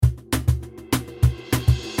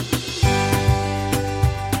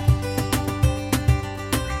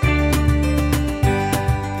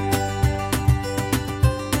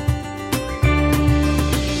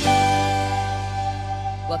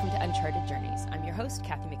Stories. I'm your host,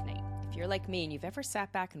 Kathy McKnight. If you're like me and you've ever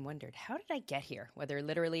sat back and wondered, how did I get here, whether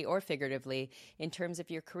literally or figuratively, in terms of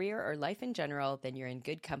your career or life in general, then you're in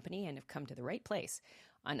good company and have come to the right place.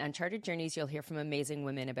 On Uncharted Journeys, you'll hear from amazing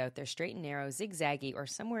women about their straight and narrow, zigzaggy, or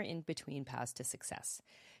somewhere in between paths to success.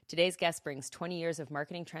 Today's guest brings 20 years of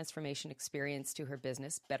marketing transformation experience to her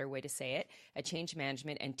business, better way to say it, a change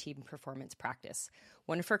management and team performance practice.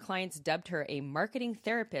 One of her clients dubbed her a marketing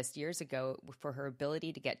therapist years ago for her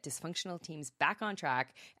ability to get dysfunctional teams back on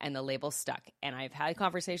track, and the label stuck. And I've had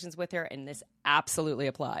conversations with her, and this absolutely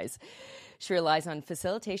applies. She relies on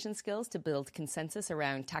facilitation skills to build consensus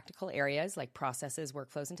around tactical areas like processes,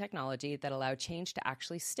 workflows, and technology that allow change to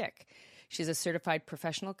actually stick. She's a certified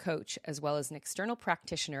professional coach as well as an external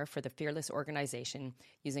practitioner for the Fearless organization,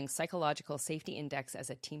 using psychological safety index as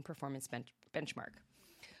a team performance benchmark.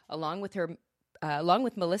 Along with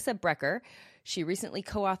Melissa Brecker, she recently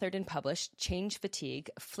co-authored and published Change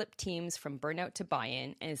Fatigue, Flip Teams from Burnout to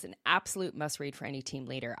Buy-In, and is an absolute must-read for any team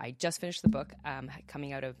leader. I just finished the book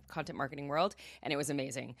coming out of Content Marketing World, and it was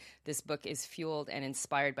amazing. This book is fueled and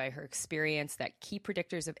inspired by her experience that key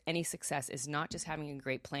predictors of any success is not just having a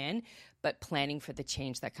great plan, but planning for the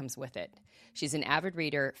change that comes with it. She's an avid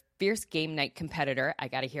reader, fierce game night competitor, I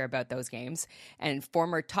got to hear about those games, and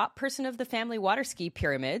former top person of the family water ski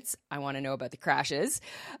pyramids. I want to know about the crashes.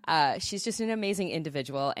 She's just an amazing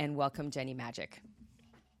individual, and welcome, Jenny Magic.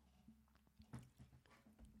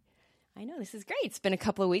 I know, this is great. It's been a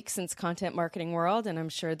couple of weeks since Content Marketing World, and I'm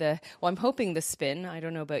sure I'm hoping the spin, I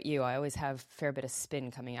don't know about you, I always have a fair bit of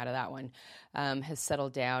spin coming out of that one, has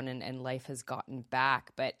settled down and life has gotten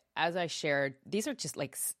back. But as I shared, these are just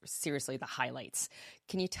like seriously the highlights.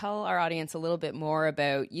 Can you tell our audience a little bit more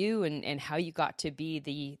about you and how you got to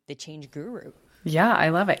be the change guru? Yeah, I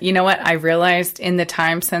love it. You know what? I realized in the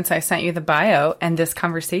time since I sent you the bio and this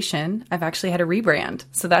conversation, I've actually had a rebrand.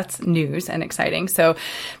 So that's news and exciting. So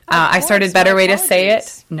I started Better Way to Say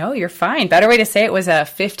It. No, you're fine. Better Way to Say It was a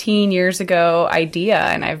 15 years ago idea.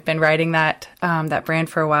 And I've been writing that brand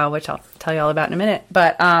for a while, which I'll tell you all about in a minute.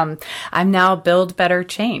 But I'm now Build Better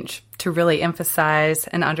Change to really emphasize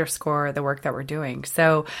and underscore the work that we're doing.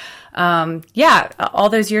 So all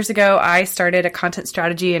those years ago, I started a content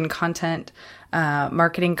strategy and content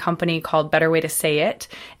marketing company called Better Way to Say It,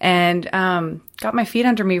 and got my feet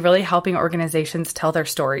under me really helping organizations tell their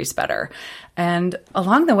stories better. And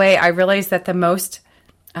along the way, I realized that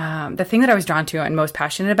the thing that I was drawn to and most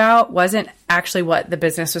passionate about wasn't actually what the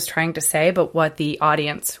business was trying to say, but what the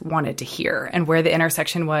audience wanted to hear, and where the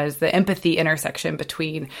intersection was, the empathy intersection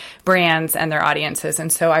between brands and their audiences.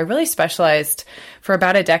 And so I really specialized for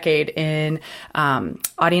about a decade in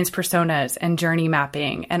audience personas and journey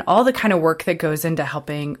mapping and all the kind of work that goes into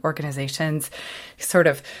helping organizations sort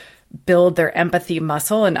of build their empathy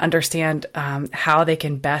muscle and understand how they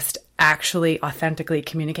can best actually authentically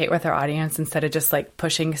communicate with their audience instead of just like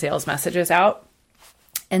pushing sales messages out.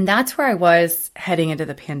 And that's where I was heading into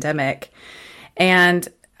the pandemic. And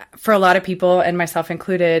for a lot of people, and myself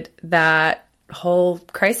included, that whole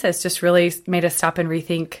crisis just really made us stop and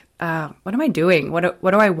rethink, what am I doing? What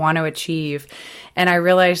do I want to achieve? And I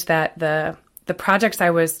realized that the projects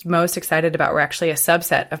I was most excited about were actually a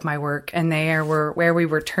subset of my work. And they were where we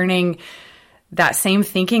were turning that same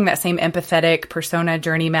thinking, that same empathetic persona,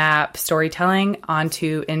 journey map, storytelling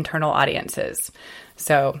onto internal audiences.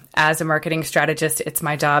 So as a marketing strategist, it's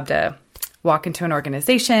my job to walk into an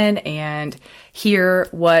organization and hear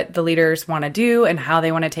what the leaders want to do and how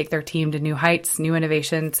they want to take their team to new heights, new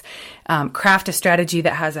innovations, craft a strategy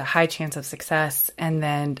that has a high chance of success, and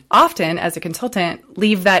then often as a consultant,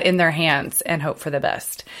 leave that in their hands and hope for the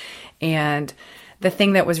best. And the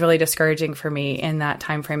thing that was really discouraging for me in that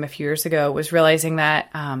time frame a few years ago was realizing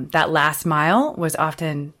that that last mile was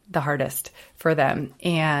often the hardest for them.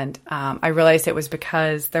 And I realized it was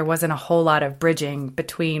because there wasn't a whole lot of bridging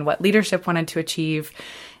between what leadership wanted to achieve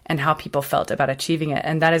and how people felt about achieving it.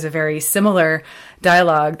 And that is a very similar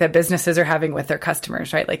dialogue that businesses are having with their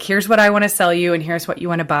customers, right? Like, here's what I want to sell you and here's what you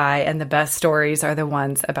want to buy. And the best stories are the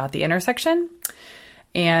ones about the intersection.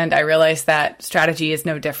 And I realized that strategy is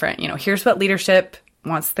no different. You know, here's what leadership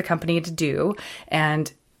wants the company to do,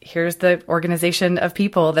 and here's the organization of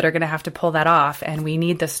people that are going to have to pull that off. And we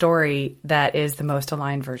need the story that is the most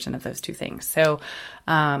aligned version of those two things. So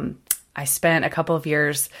I spent a couple of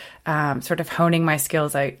years sort of honing my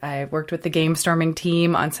skills. I worked with the game storming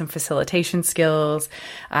team on some facilitation skills.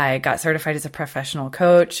 I got certified as a professional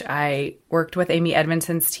coach. I worked with Amy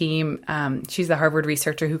Edmondson's team. She's the Harvard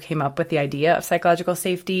researcher who came up with the idea of psychological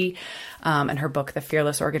safety. And her book, The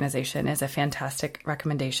Fearless Organization, is a fantastic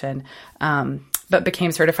recommendation. But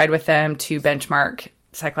became certified with them to benchmark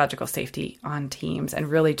psychological safety on teams, and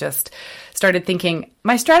really just started thinking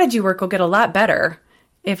my strategy work will get a lot better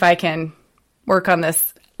if I can work on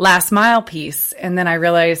this last mile piece. And then I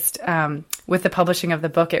realized with the publishing of the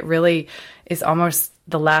book, it really is almost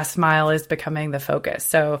the last mile is becoming the focus.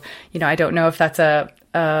 So, I don't know if that's a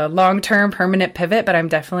long-term permanent pivot, but I'm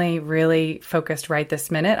definitely really focused right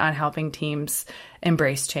this minute on helping teams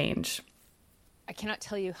embrace change. I cannot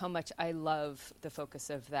tell you how much I love the focus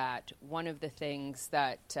of that. One of the things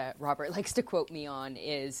that Robert likes to quote me on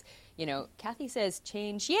is, Kathy says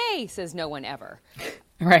change, yay, says no one ever.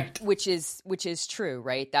 Right. Which is true,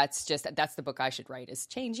 right? That's the book I should write, is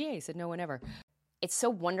change, yay, said no one ever. It's so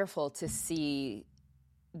wonderful to see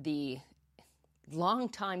the long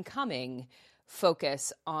time coming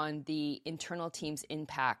focus on the internal team's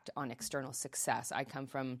impact on external success.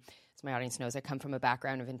 As my audience knows, I come from a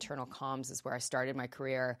background of internal comms, is where I started my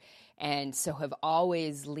career, and so have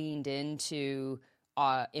always leaned into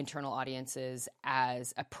internal audiences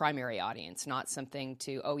as a primary audience, not something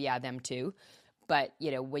to, oh yeah, them too. But,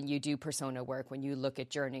 when you do persona work, when you look at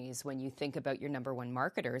journeys, when you think about your number one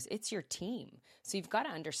marketers, it's your team. So you've got to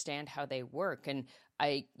understand how they work. And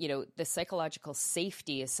the psychological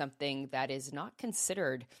safety is something that is not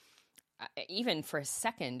considered even for a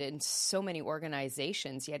second in so many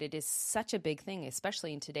organizations, yet it is such a big thing,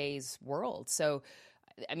 especially in today's world. So,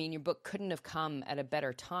 your book couldn't have come at a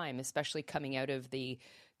better time, especially coming out of the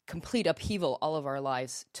complete upheaval all of our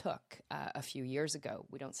lives took a few years ago.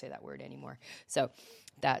 We don't say that word anymore. So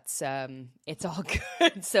that's, it's all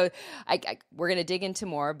good. So we're going to dig into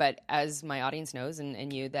more, but as my audience knows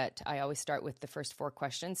and you, that I always start with the first 4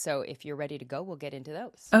 questions. So if you're ready to go, we'll get into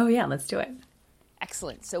those. Oh yeah, let's do it.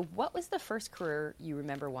 Excellent. So what was the first career you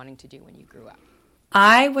remember wanting to do when you grew up?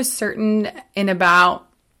 I was certain in about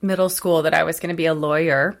middle school that I was going to be a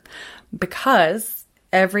lawyer because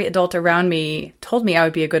every adult around me told me I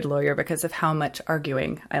would be a good lawyer because of how much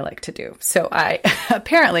arguing I like to do. So I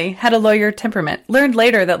apparently had a lawyer temperament. Learned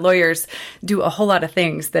later that lawyers do a whole lot of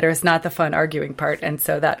things that is not the fun arguing part. And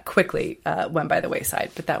so that quickly went by the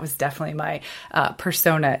wayside. But that was definitely my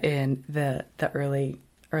persona in the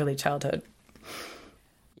early childhood.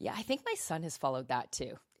 Yeah, I think my son has followed that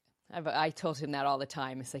too. I told him that all the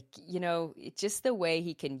time. It's like, it's just the way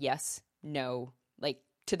he can yes, no, like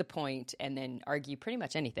to the point, and then argue pretty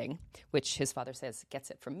much anything, which his father says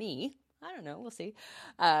gets it from me. I don't know. We'll see.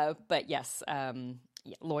 But yes,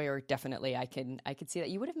 lawyer, definitely. I could see that.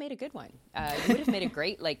 You would have made a good one. You would have made a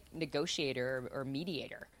great negotiator or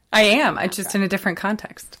mediator. I am. I just in a different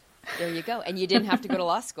context. There you go. And you didn't have to go to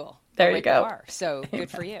law school. There you go. So good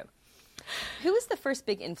for you. Who was the first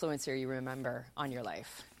big influencer you remember on your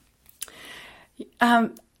life?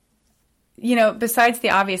 Besides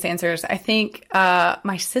the obvious answers, I think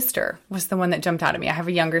my sister was the one that jumped out at me. I have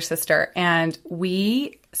a younger sister, and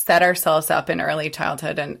we set ourselves up in early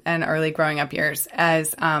childhood and early growing up years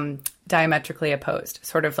as diametrically opposed.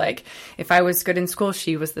 Sort of like if I was good in school,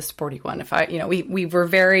 she was the sporty one. We were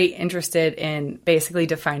very interested in basically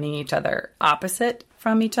defining each other opposite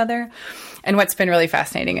from each other. And what's been really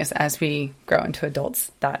fascinating is as we grow into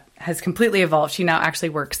adults, that has completely evolved. She now actually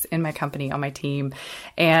works in my company on my team.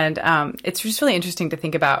 And it's just really interesting to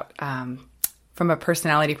think about from a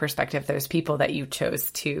personality perspective, those people that you chose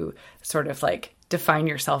to sort of define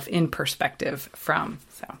yourself in perspective from.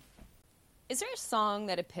 So, is there a song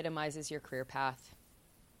that epitomizes your career path?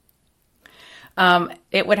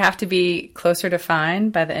 It would have to be Closer to Fine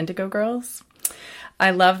by the Indigo Girls. I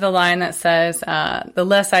love the line that says, the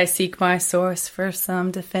less I seek my source for some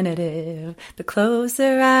definitive, the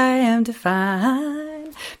closer I am to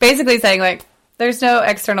find. Basically saying there's no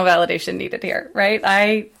external validation needed here, right?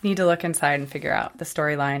 I need to look inside and figure out the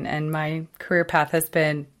storyline. And my career path has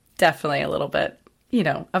been definitely a little bit,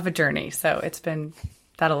 of a journey. So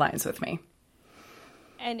that aligns with me.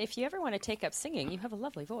 And if you ever want to take up singing, you have a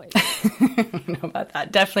lovely voice. I don't know about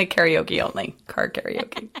that. Definitely karaoke only. Car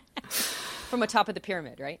karaoke. From atop of the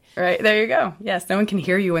pyramid, right? Right. There you go. Yes. No one can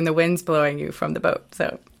hear you when the wind's blowing you from the boat.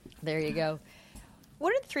 So there you go.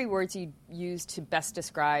 What are the 3 words you use to best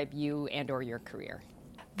describe you and or your career?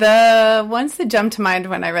 The ones that jumped to mind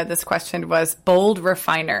when I read this question was bold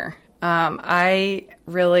refiner. I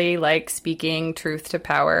really like speaking truth to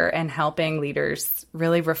power and helping leaders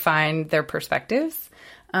really refine their perspectives.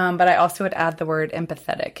 But I also would add the word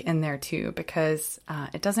empathetic in there too, because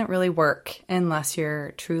it doesn't really work unless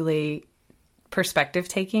you're truly perspective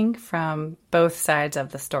taking from both sides of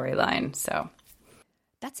the storyline. So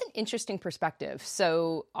that's an interesting perspective.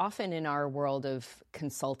 So often in our world of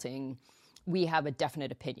consulting, we have a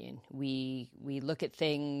definite opinion. We look at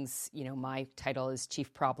things, my title is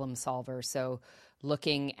Chief Problem Solver. So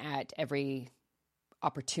looking at every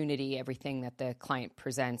opportunity, everything that the client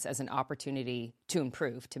presents as an opportunity to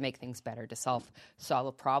improve, to make things better, to solve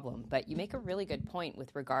a problem. But you make a really good point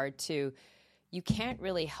with regard to, you can't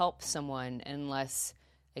really help someone unless,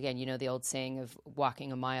 again, you know, the old saying of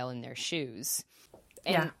walking a mile in their shoes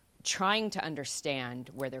and trying to understand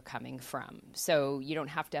where they're coming from. So you don't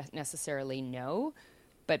have to necessarily know,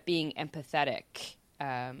 but being empathetic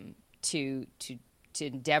to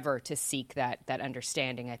endeavor to seek that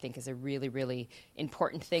understanding, I think, is a really, really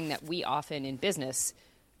important thing that we often in business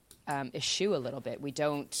eschew a little bit. We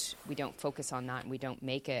don't focus on that, and we don't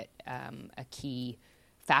make it a key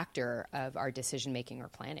factor of our decision making or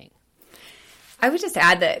planning. I would just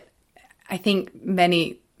add that I think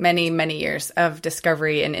many years of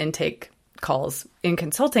discovery and intake calls in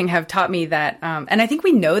consulting have taught me that, and I think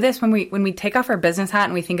we know this when we take off our business hat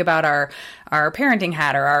and we think about our parenting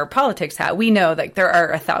hat or our politics hat. We know that there are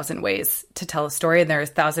 1,000 ways to tell a story, and there are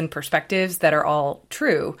 1,000 perspectives that are all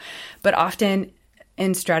true. But often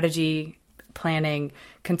in strategy, planning,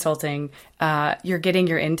 consulting, you're getting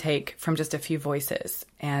your intake from just a few voices.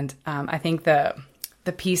 And I think the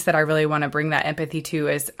piece that I really want to bring that empathy to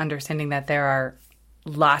is understanding that there are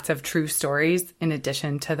lots of true stories in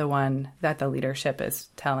addition to the one that the leadership is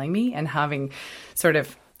telling me, and having sort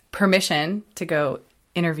of permission to go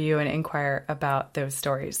interview and inquire about those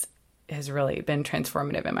stories has really been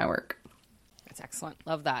transformative in my work. That's excellent.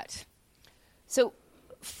 Love that. So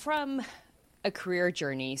from a career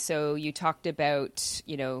journey, so you talked about,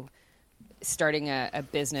 you know, starting a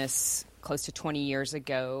business close to 20 years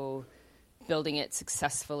ago, building it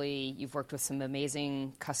successfully. You've worked with some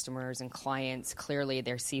amazing customers and clients. Clearly,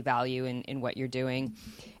 they see value in what you're doing.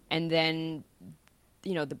 And then,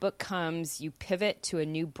 you know, the book comes, you pivot to a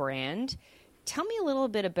new brand. Tell me a little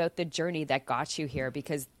bit about the journey that got you here,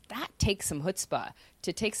 because that takes some chutzpah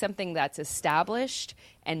to take something that's established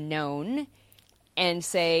and known and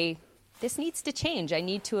say, this needs to change. I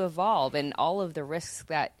need to evolve, and all of the risks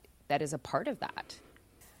that is a part of that.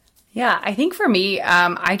 Yeah, I think for me,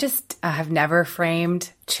 I just have never framed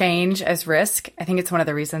change as risk. I think it's one of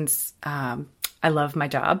the reasons I love my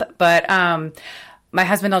job. But my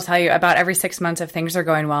husband will tell you about every 6 months, if things are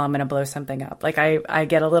going well, I'm going to blow something up. Like I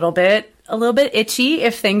get a little bit itchy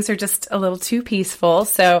if things are just a little too peaceful.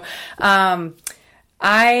 So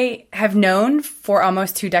I have known for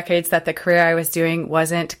almost 2 decades that the career I was doing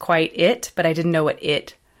wasn't quite it, but I didn't know what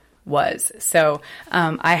it was. So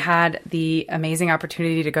I had the amazing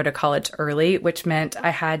opportunity to go to college early, which meant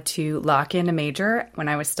I had to lock in a major when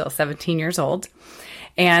I was still 17 years old.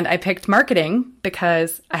 And I picked marketing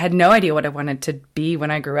because I had no idea what I wanted to be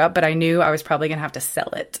when I grew up, but I knew I was probably going to have to sell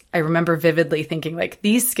it. I remember vividly thinking, like,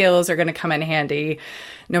 these skills are going to come in handy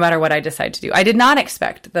no matter what I decide to do. I did not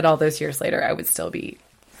expect that all those years later I would still be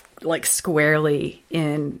like squarely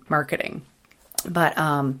in marketing. But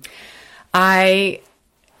I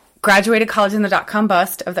graduated college in the dot-com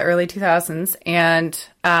bust of the early 2000s and,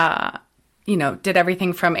 did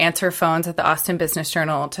everything from answer phones at the Austin Business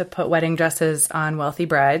Journal to put wedding dresses on wealthy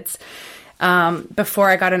brides before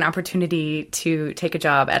I got an opportunity to take a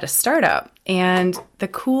job at a startup. And the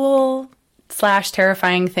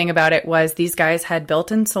cool/terrifying thing about it was these guys had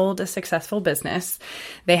built and sold a successful business.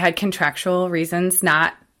 They had contractual reasons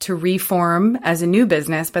not to reform as a new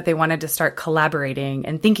business, but they wanted to start collaborating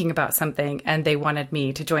and thinking about something, and they wanted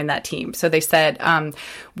me to join that team. So they said,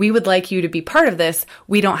 we would like you to be part of this.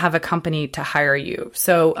 We don't have a company to hire you.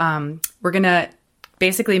 So we're going to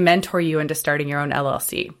basically mentor you into starting your own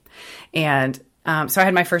LLC. And so I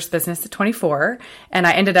had my first business at 24, and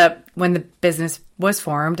I ended up, when the business was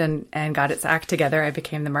formed and got its act together, I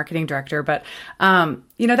became the marketing director. But,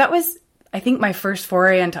 that was, I think, my first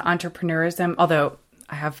foray into entrepreneurism, although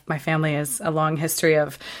my family is a long history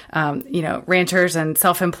of, ranchers and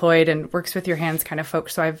self-employed and works with your hands kind of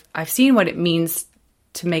folks. So I've seen what it means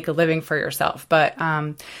to make a living for yourself. But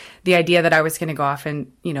the idea that I was going to go off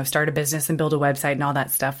and, start a business and build a website and all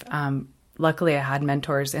that stuff, luckily I had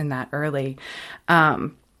mentors in that early.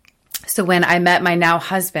 So when I met my now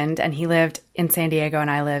husband, and he lived in San Diego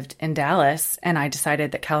and I lived in Dallas, and I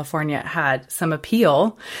decided that California had some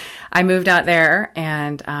appeal, I moved out there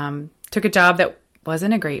and took a job that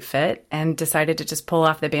wasn't a great fit and decided to just pull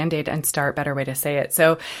off the Band-Aid and start, better way to say it.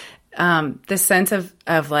 So this sense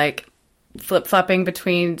of like flip-flopping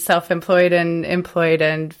between self-employed and employed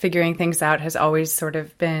and figuring things out has always sort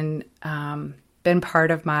of been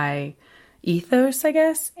part of my ethos, I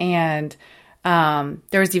guess. And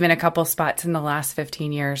there was even a couple spots in the last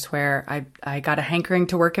 15 years where I got a hankering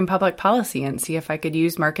to work in public policy and see if I could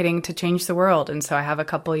use marketing to change the world. And so I have a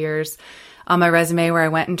couple years on my resume where I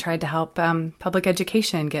went and tried to help public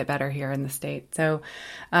education get better here in the state. So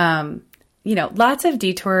lots of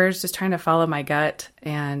detours, just trying to follow my gut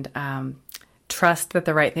and trust that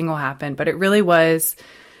the right thing will happen. But it really was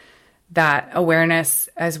that awareness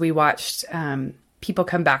as we watched people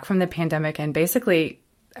come back from the pandemic. And basically,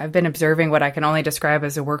 I've been observing what I can only describe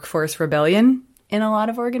as a workforce rebellion in a lot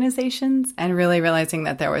of organizations, and really realizing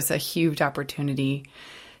that there was a huge opportunity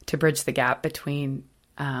to bridge the gap between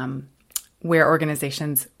where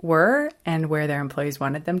organizations were and where their employees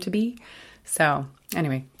wanted them to be. So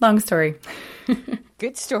anyway, long story.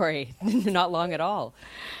 Good story. Not long at all.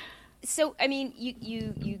 So, I mean,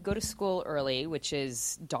 you go to school early, which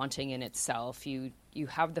is daunting in itself. You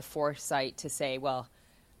have the foresight to say, well,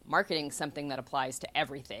 marketing is something that applies to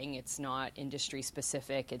everything. It's not industry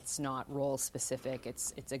specific. It's not role specific.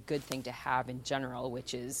 It's a good thing to have in general,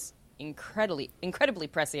 which is incredibly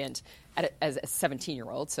prescient as a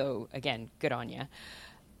 17-year-old. So again, good on you.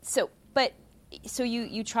 So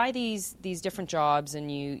you try these different jobs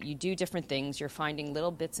and you do different things. You're finding little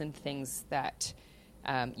bits and things that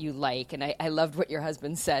you like. And I loved what your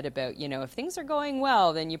husband said about, if things are going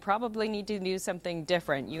well, then you probably need to do something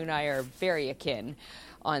different. You and I are very akin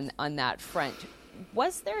on that front.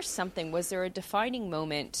 Was there a defining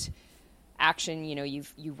moment, action?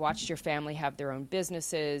 You've watched your family have their own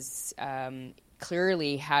businesses,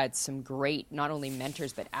 clearly had some great, not only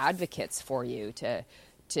mentors, but advocates for you to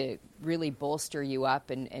really bolster you up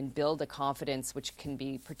and build a confidence, which can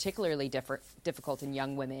be particularly difficult in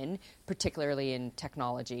young women, particularly in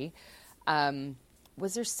technology.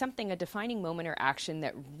 Was there a defining moment or action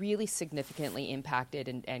that really significantly impacted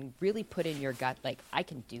and really put in your gut, like, I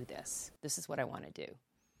can do this. This is what I want to do?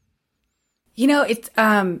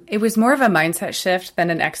 It was more of a mindset shift than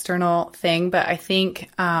an external thing, but I think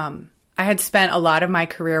I had spent a lot of my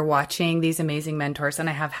career watching these amazing mentors, and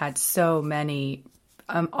I have had so many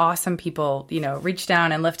awesome people, reach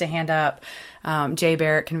down and lift a hand up. Jay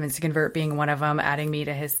Barrett, Convince to Convert being one of them, adding me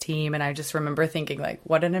to his team. And I just remember thinking, like,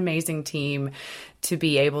 what an amazing team to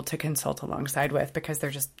be able to consult alongside with, because they're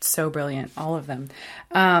just so brilliant, all of them.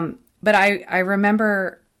 But I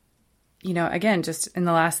remember, again, just in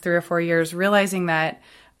the last 3 or 4 years, realizing that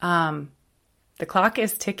the clock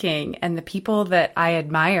is ticking, and the people that I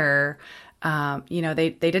admire,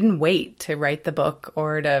 they didn't wait to write the book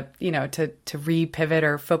or to re-pivot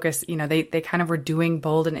or focus. They kind of were doing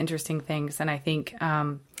bold and interesting things. And I think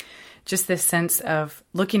just this sense of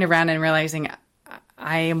looking around and realizing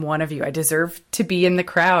I am one of you. I deserve to be in the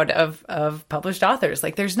crowd of published authors.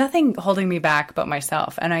 Like, there's nothing holding me back but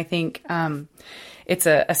myself. And I think it's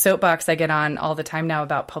a soapbox I get on all the time now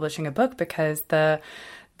about publishing a book, because the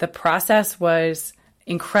process was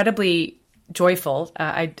incredibly joyful.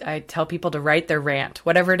 I tell people to write their rant,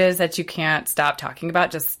 whatever it is that you can't stop talking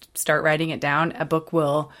about, just start writing it down. A book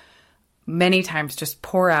will many times just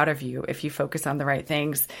pour out of you if you focus on the right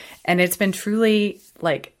things. And it's been truly,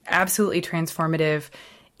 like, absolutely transformative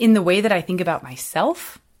in the way that I think about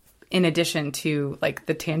myself, in addition to, like,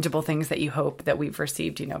 the tangible things that you hope that we've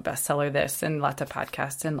received, bestseller this and lots of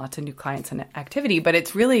podcasts and lots of new clients and activity. But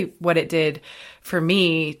it's really what it did for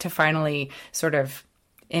me to finally sort of,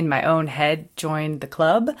 in my own head, join the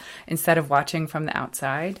club instead of watching from the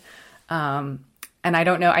outside. And I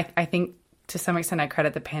don't know, I think to some extent I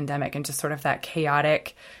credit the pandemic and just sort of that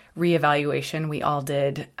chaotic reevaluation we all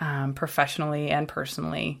did professionally and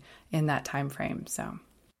personally in that time frame. So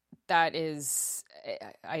that is,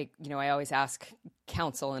 I always ask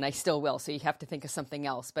counsel, and I still will, so you have to think of something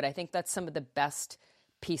else. But I think that's some of the best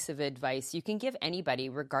piece of advice you can give anybody,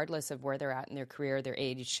 regardless of where they're at in their career, their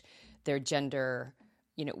age, their gender,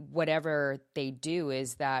 whatever they do,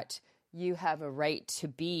 is that you have a right to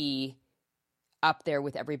be up there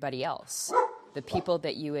with everybody else. The people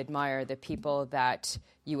that you admire, the people that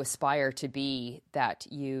you aspire to be, that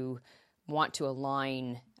you want to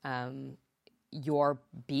align your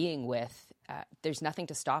being with, there's nothing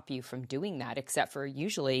to stop you from doing that, except for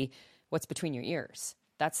usually what's between your ears.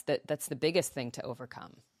 That's the biggest thing to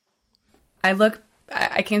overcome.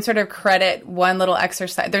 I can sort of credit one little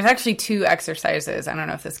exercise. There's actually 2 exercises. I don't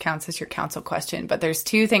know if this counts as your counsel question, but there's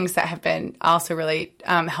 2 things that have been also really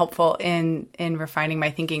helpful in refining my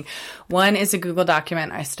thinking. One is a Google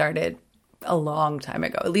document I started a long time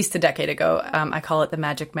ago, at least a decade ago. I call it the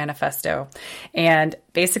Magic Manifesto. And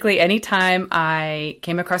basically, anytime I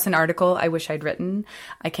came across an article I wish I'd written,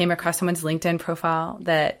 I came across someone's LinkedIn profile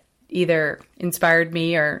that either inspired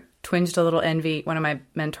me or twinged a little envy. One of my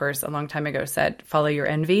mentors a long time ago said, follow your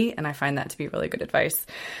envy. And I find that to be really good advice.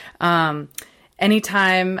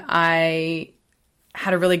 Anytime I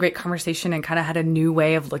had a really great conversation and kind of had a new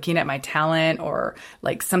way of looking at my talent or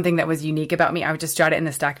like something that was unique about me, I would just jot it in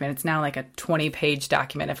this document. It's now like a 20-page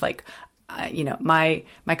document of like, my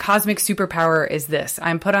cosmic superpower is this.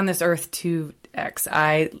 I'm put on this earth to X.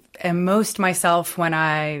 I am most myself when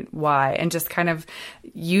I Y, and just kind of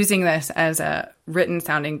using this as a written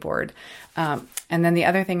sounding board. And then the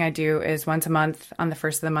other thing I do is once a month, on the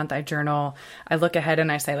first of the month, I journal. I look ahead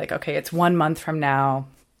and I say like, okay, it's 1 month from now.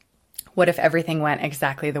 What if everything went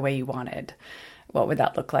exactly the way you wanted? What would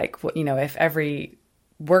that look like? If every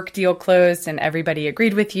work deal closed and everybody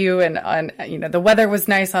agreed with you, and the weather was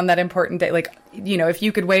nice on that important day, if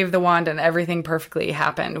you could wave the wand and everything perfectly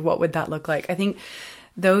happened, what would that look like? I think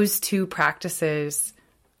those two practices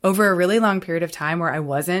over a really long period of time where I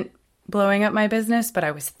wasn't blowing up my business, but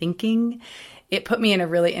I was thinking, it put me in a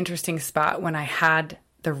really interesting spot. When I had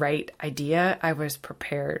the right idea, I was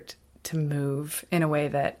prepared to move in a way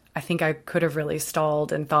that I think I could have really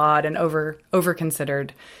stalled and thought and over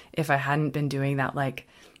considered if I hadn't been doing that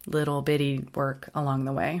little bitty work along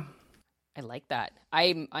the way. I like that.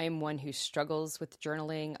 I'm one who struggles with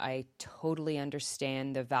journaling. I totally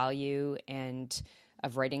understand the value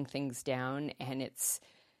of writing things down, and it's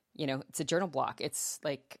a journal block. It's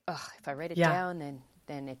like, if I write it down,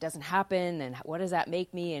 then it doesn't happen. Then what does that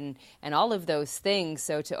make me? And all of those things.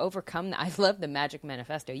 So to overcome that, I love the Magic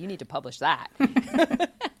Manifesto. You need to publish that.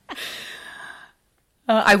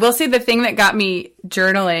 I will say the thing that got me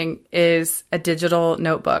journaling is a digital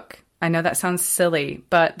notebook. I know that sounds silly,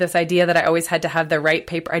 but this idea that I always had to have the right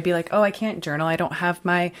paper, I'd be like, oh, I can't journal. I don't have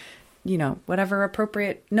my, whatever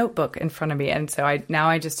appropriate notebook in front of me. And so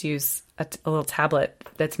I just use a little tablet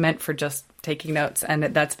that's meant for just taking notes. And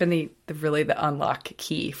that's been the unlock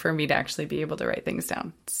key for me to actually be able to write things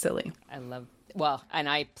down. It's silly. And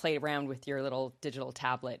I played around with your little digital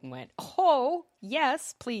tablet and went, oh,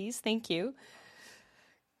 yes, please. Thank you.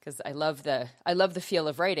 Because I love the feel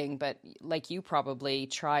of writing, but like you probably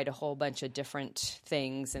tried a whole bunch of different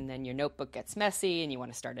things, and then your notebook gets messy and you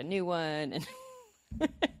want to start a new one.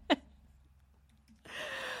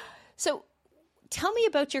 So tell me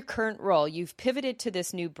about your current role. You've pivoted to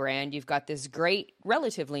this new brand. You've got this great,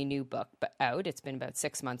 relatively new book out. It's been about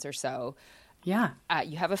 6 months or so. Yeah.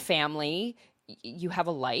 You have a family. You have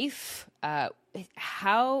a life.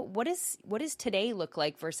 What does today look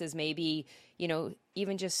like versus maybe,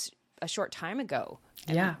 even just a short time ago?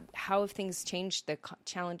 Yeah. How have things changed, the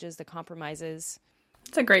challenges, the compromises?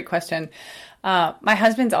 That's a great question. My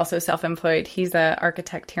husband's also self-employed. He's an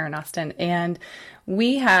architect here in Austin. And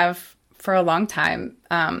we have, for a long time,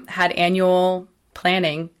 had annual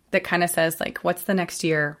planning that kind of says, what's the next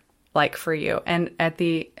year like for you? And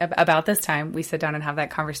about this time, we sit down and have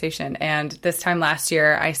that conversation. And this time last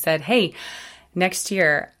year, I said, hey, next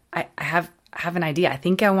year, I have an idea. I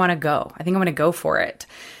think I want to go. I think I want to go for it.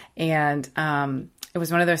 And it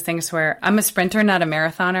was one of those things where I'm a sprinter, not a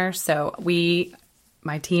marathoner. So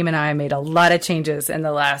my team and I made a lot of changes in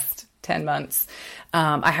the last 10 months.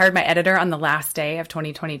 I hired my editor on the last day of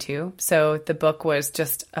 2022. So the book was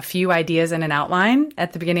just a few ideas and an outline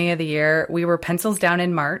at the beginning of the year. We were pencils down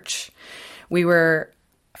in March. We were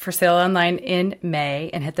for sale online in May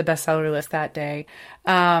and hit the bestseller list that day.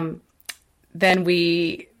 Then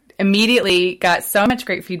we immediately got so much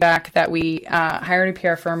great feedback that we hired a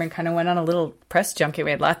PR firm and kind of went on a little press junket.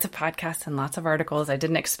 We had lots of podcasts and lots of articles. I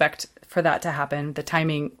didn't expect for that to happen. The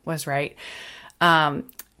timing was right.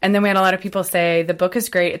 And then we had a lot of people say, the book is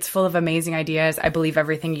great. It's full of amazing ideas. I believe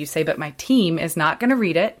everything you say, but my team is not going to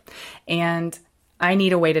read it. And I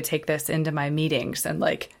need a way to take this into my meetings and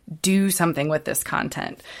do something with this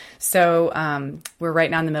content. So we're right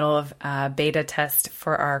now in the middle of a beta test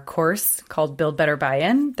for our course called Build Better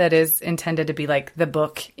Buy-In that is intended to be the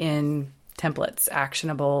book in templates,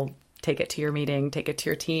 actionable, take it to your meeting, take it to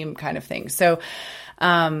your team kind of thing. So,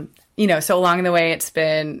 so along the way, it's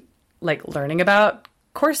been learning about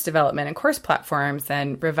course development and course platforms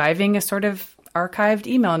and reviving a sort of archived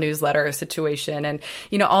email newsletter situation and,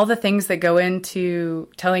 all the things that go into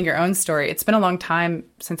telling your own story. It's been a long time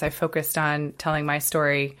since I focused on telling my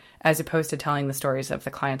story as opposed to telling the stories of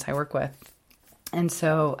the clients I work with. And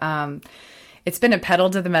so it's been a pedal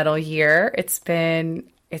to the metal year. It's been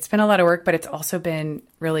a lot of work, but it's also been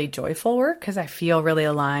really joyful work because I feel really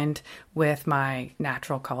aligned with my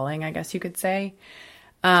natural calling, I guess you could say.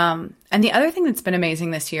 And the other thing that's been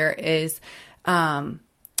amazing this year is,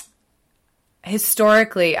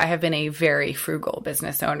 historically, I have been a very frugal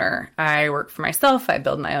business owner. I work for myself. I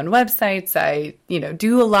build my own websites. I,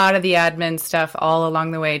 do a lot of the admin stuff all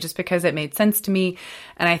along the way just because it made sense to me.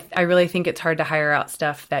 And I really think it's hard to hire out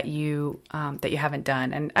stuff that you haven't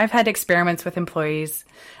done. And I've had experiments with employees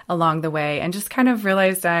along the way and just kind of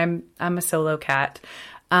realized I'm a solo cat.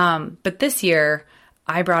 But this year,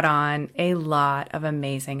 I brought on a lot of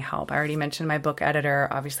amazing help. I already mentioned my book editor,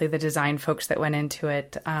 obviously the design folks that went into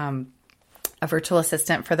it, a virtual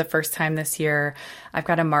assistant for the first time this year. I've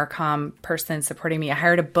got a Marcom person supporting me. I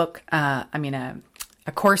hired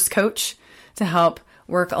a course coach to help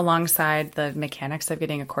work alongside the mechanics of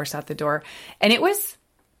getting a course out the door. And it was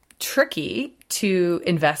tricky to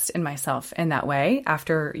invest in myself in that way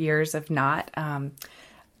after years of not.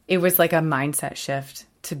 It was like a mindset shift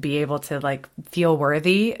to be able to like feel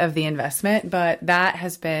worthy of the investment. But that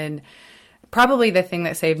has been probably the thing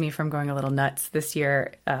that saved me from going a little nuts this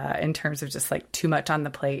year in terms of just like too much on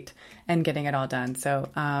the plate and getting it all done. So,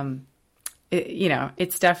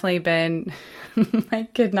 it's definitely been, my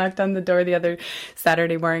kid knocked on the door the other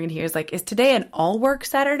Saturday morning and he was like, is today an all work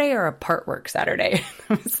Saturday or a part work Saturday?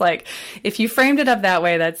 I was like, if you framed it up that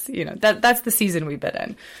way, that's, that's the season we've been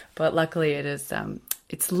in. But luckily it is,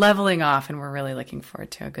 it's leveling off and we're really looking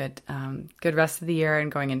forward to a good rest of the year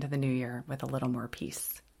and going into the new year with a little more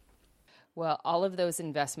peace. Well, all of those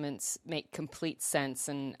investments make complete sense.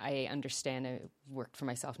 And I understand. I've worked for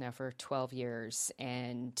myself now for 12 years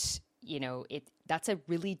and that's a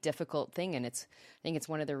really difficult thing. And I think it's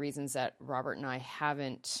one of the reasons that Robert and I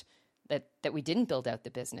haven't, that we didn't build out the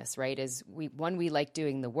business, right? Is we like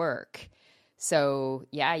doing the work. So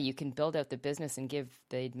yeah, you can build out the business and give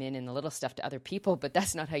the admin and the little stuff to other people, but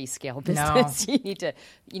that's not how you scale business. No.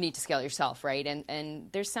 You need to scale yourself, right? And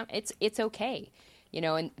there's it's okay.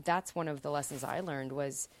 And that's one of the lessons I learned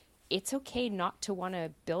was it's okay not to want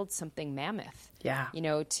to build something mammoth. Yeah.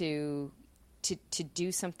 To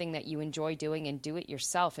do something that you enjoy doing and do it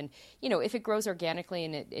yourself. And, if it grows organically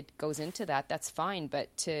and it goes into that, that's fine.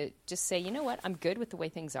 But to just say, you know what, I'm good with the way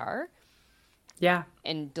things are. Yeah.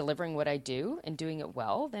 And delivering what I do and doing it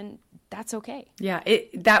well, then that's okay. Yeah.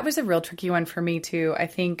 That was a real tricky one for me too. I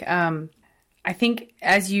think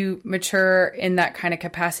as you mature in that kind of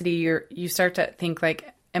capacity, you start to think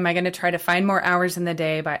like, am I going to try to find more hours in the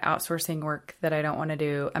day by outsourcing work that I don't want to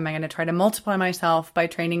do? Am I going to try to multiply myself by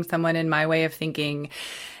training someone in my way of thinking?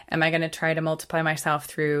 Am I going to try to multiply myself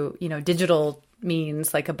through, digital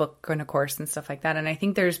means like a book and a course and stuff like that? And I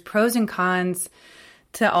think there's pros and cons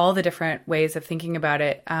to all the different ways of thinking about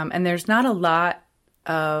it. And there's not a lot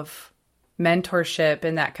of mentorship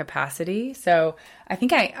in that capacity. So I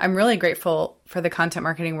think I'm really grateful for the Content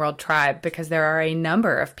Marketing World Tribe because there are a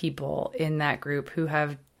number of people in that group who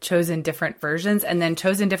have chosen different versions and then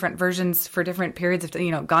chosen different versions for different periods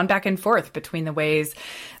of, gone back and forth between the ways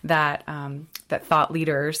that, that thought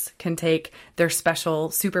leaders can take their special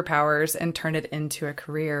superpowers and turn it into a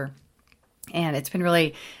career. And it's been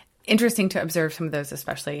really interesting to observe some of those,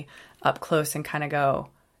 especially up close and kind of go,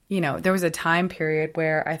 there was a time period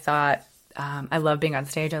where I thought, I love being on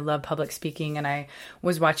stage. I love public speaking. And I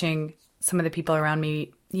was watching some of the people around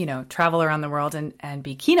me, travel around the world and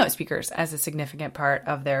be keynote speakers as a significant part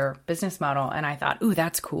of their business model. And I thought, ooh,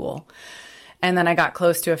 that's cool. And then I got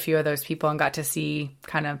close to a few of those people and got to see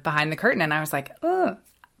kind of behind the curtain. And I was like, oh,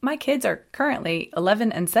 my kids are currently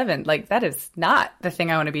 11 and 7. Like that is not the thing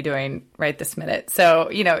I want to be doing right this minute. So,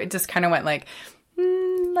 it just kind of went like,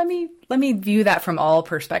 let me view that from all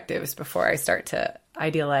perspectives before I start to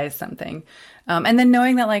idealize something. And then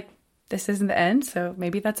knowing that like, this isn't the end. So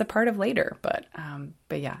maybe that's a part of later, but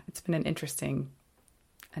yeah, it's been an interesting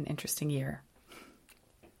year.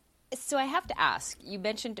 So I have to ask, you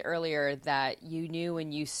mentioned earlier that you knew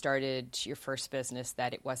when you started your first business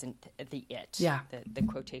that it wasn't the it, the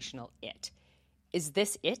quotational it. Is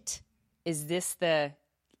this it? Is this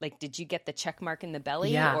did you get the check mark in the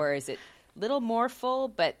belly or is it little more full,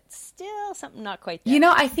 but still something not quite there?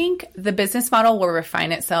 I think the business model will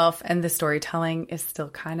refine itself and the storytelling is still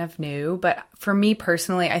kind of new. But for me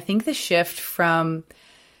personally, I think the shift from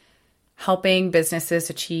helping businesses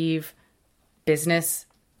achieve business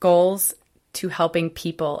goals to helping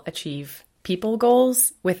people achieve people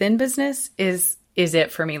goals within business is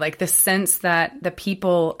it for me. Like the sense that the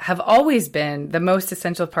people have always been the most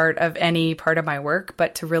essential part of any part of my work,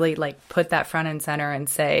 but to really like put that front and center and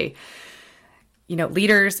say,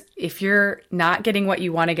 leaders, if you're not getting what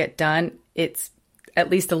you want to get done, it's at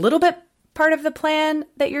least a little bit part of the plan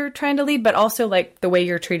that you're trying to lead, but also like the way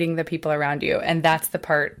you're treating the people around you. And that's the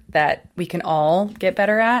part that we can all get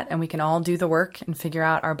better at and we can all do the work and figure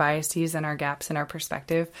out our biases and our gaps in our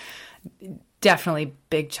perspective. Definitely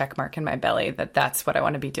big check mark in my belly that's what I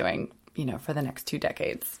want to be doing, for the next 2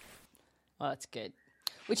 decades. Well, that's good.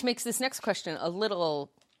 Which makes this next question a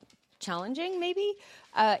little challenging, maybe.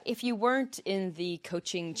 If you weren't in the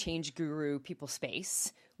coaching change guru people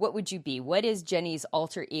space, what would you be? What is Jenny's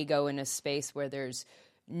alter ego in a space where there's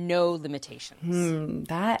no limitations?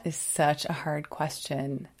 That is such a hard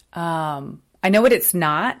question. I know what it's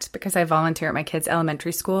not because I volunteer at my kids'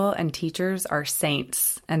 elementary school, and teachers are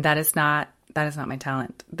saints, and that is not my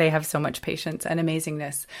talent. They have so much patience and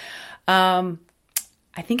amazingness.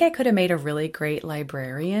 I think I could have made a really great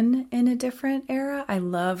librarian in a different era. I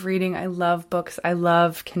love reading. I love books. I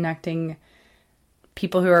love connecting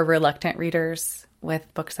people who are reluctant readers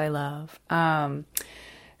with books I love.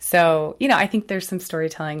 So, I think there's some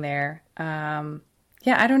storytelling there. I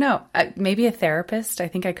don't know. Maybe a therapist. I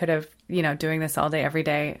think I could have, doing this all day, every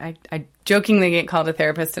day. I jokingly get called a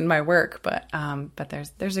therapist in my work, but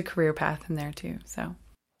there's a career path in there too. So,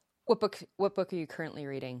 what book are you currently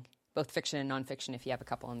reading? Both fiction and nonfiction, if you have a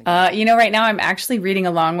couple on the go. Right now I'm actually reading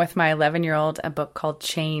along with my 11-year-old a book called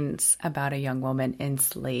Chains about a young woman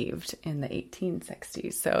enslaved in the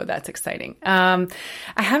 1860s. So that's exciting. I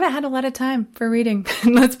haven't had a lot of time for reading.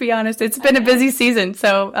 Let's be honest. It's been a busy season.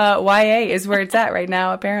 So YA is where it's at right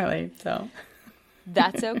now, apparently. So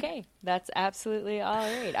that's okay. That's absolutely all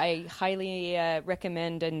right. I highly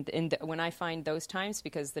recommend, and when I find those times,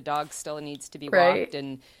 because the dog still needs to be walked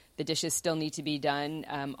and the dishes still need to be done,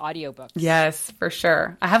 audiobooks. Yes, for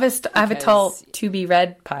sure. I have a tall to be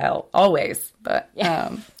read pile always, but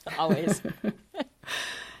always.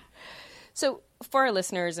 So for our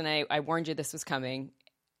listeners, and I warned you this was coming,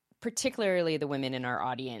 particularly the women in our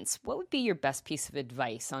audience, what would be your best piece of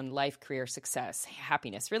advice on life, career, success,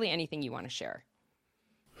 happiness, really anything you want to share?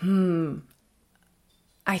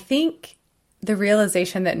 I think the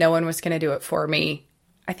realization that no one was going to do it for me.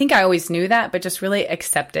 I think I always knew that, but just really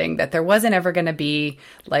accepting that there wasn't ever going to be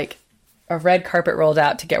like a red carpet rolled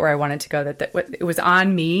out to get where I wanted to go, that it was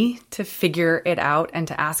on me to figure it out and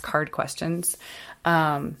to ask hard questions.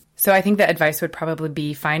 So I think the advice would probably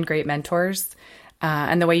be find great mentors.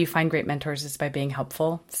 And the way you find great mentors is by being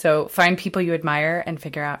helpful. So find people you admire and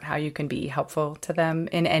figure out how you can be helpful to them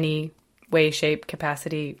in any way, shape,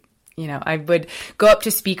 capacity. I would go up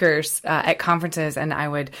to speakers at conferences and I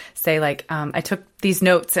would say I took these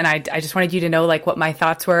notes and I just wanted you to know what my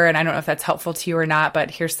thoughts were. And I don't know if that's helpful to you or not, but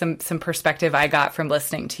here's some perspective I got from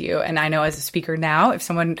listening to you. And I know as a speaker now, if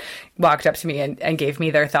someone walked up to me and gave me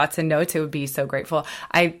their thoughts and notes, it would be so grateful.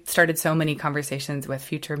 I started so many conversations with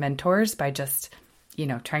future mentors by just,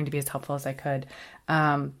 trying to be as helpful as I could.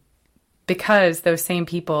 Because those same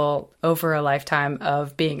people over a lifetime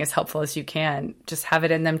of being as helpful as you can just have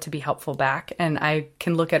it in them to be helpful back. And I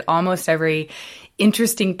can look at almost every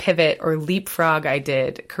interesting pivot or leapfrog I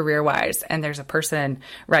did career-wise, and there's a person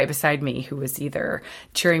right beside me who was either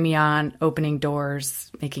cheering me on, opening doors,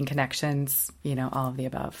 making connections, all of the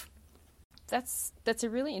above. That's a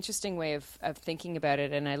really interesting way of thinking about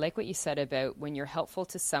it. And I like what you said about when you're helpful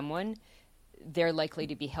to someone, they're likely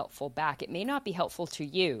to be helpful back. It may not be helpful to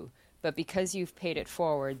you, but because you've paid it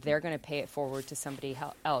forward, they're going to pay it forward to somebody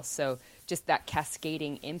else. So just that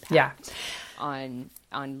cascading impact on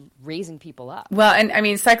raising people up. Well, and I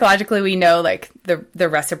mean, psychologically, we know the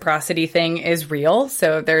reciprocity thing is real.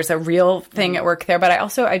 So there's a real thing at work there. But I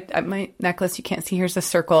also, my necklace, you can't see, here's a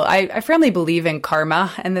circle. I firmly believe in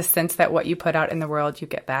karma in the sense that what you put out in the world, you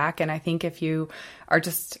get back. And I think if you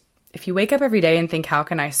wake up every day and think, how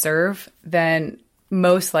can I serve? Then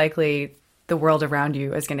most likely the world around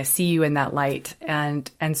you is going to see you in that light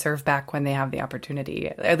and serve back when they have the opportunity.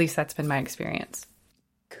 At least that's been my experience.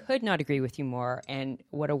 Could not agree with you more. And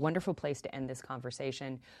what a wonderful place to end this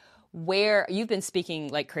conversation, where you've been speaking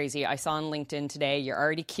like crazy. I saw on LinkedIn today, you're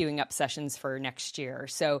already queuing up sessions for next year.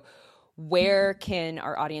 So where can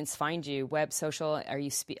our audience find you? Web, social? Are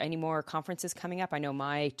you any more conferences coming up? I know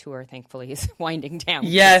my tour, thankfully, is winding down.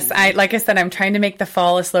 Yes, like I said, I'm trying to make the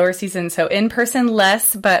fall a slower season. So in person,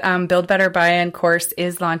 less, but Build Better Buy-In course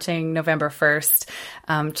is launching November 1st.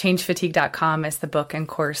 Changefatigue.com is the book and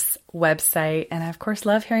course website. And I, of course,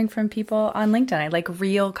 love hearing from people on LinkedIn. I like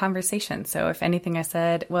real conversation. So if anything I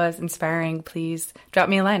said was inspiring, please drop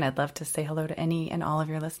me a line. I'd love to say hello to any and all of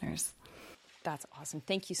your listeners. That's awesome.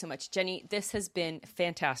 Thank you so much, Jenny. This has been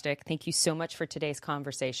fantastic. Thank you so much for today's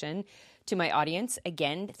conversation. To my audience,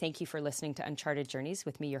 again, thank you for listening to Uncharted Journeys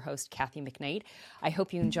with me, your host, Kathy McKnight. I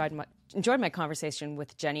hope you enjoyed my conversation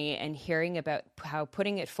with Jenny and hearing about how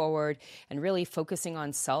putting it forward and really focusing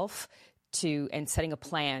on self and setting a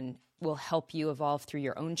plan will help you evolve through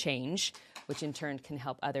your own change, which in turn can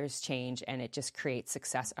help others change, and it just creates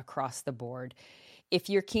success across the board. If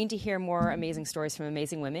you're keen to hear more amazing stories from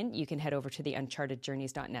amazing women, you can head over to the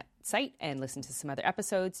unchartedjourneys.net site and listen to some other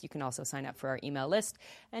episodes. You can also sign up for our email list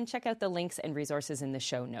and check out the links and resources in the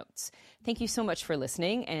show notes. Thank you so much for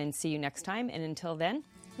listening, and see you next time. And until then,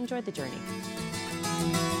 enjoy the journey.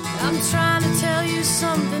 I'm trying to tell you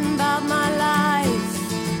something about my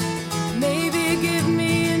life. Maybe give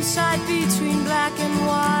me insight between black and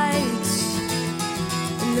white.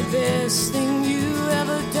 the best thing you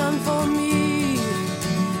ever done for me.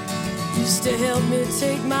 Used to help me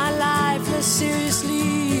take my life less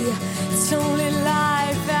seriously. It's only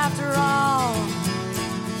life after all,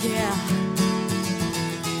 yeah.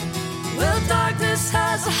 Well, darkness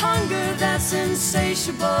has a hunger that's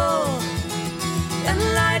insatiable, and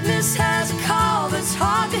lightness has a call that's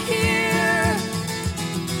hard to hear.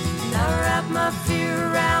 And I wrap my fear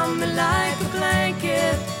around me like a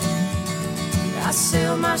blanket. I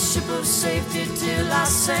sail my ship of safety till I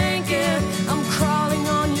sank it. I'm crawling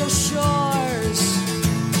on your shores.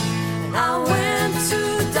 And I went to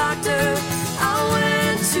the doctor, I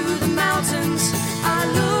went to the mountains, I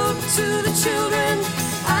looked to the children,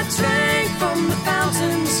 I drank from the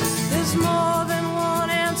fountains. There's more than one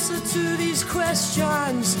answer to these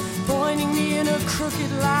questions, pointing me in a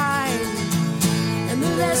crooked line. And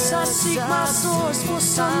the less I seek my source for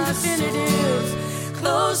some definitive,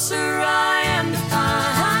 closer I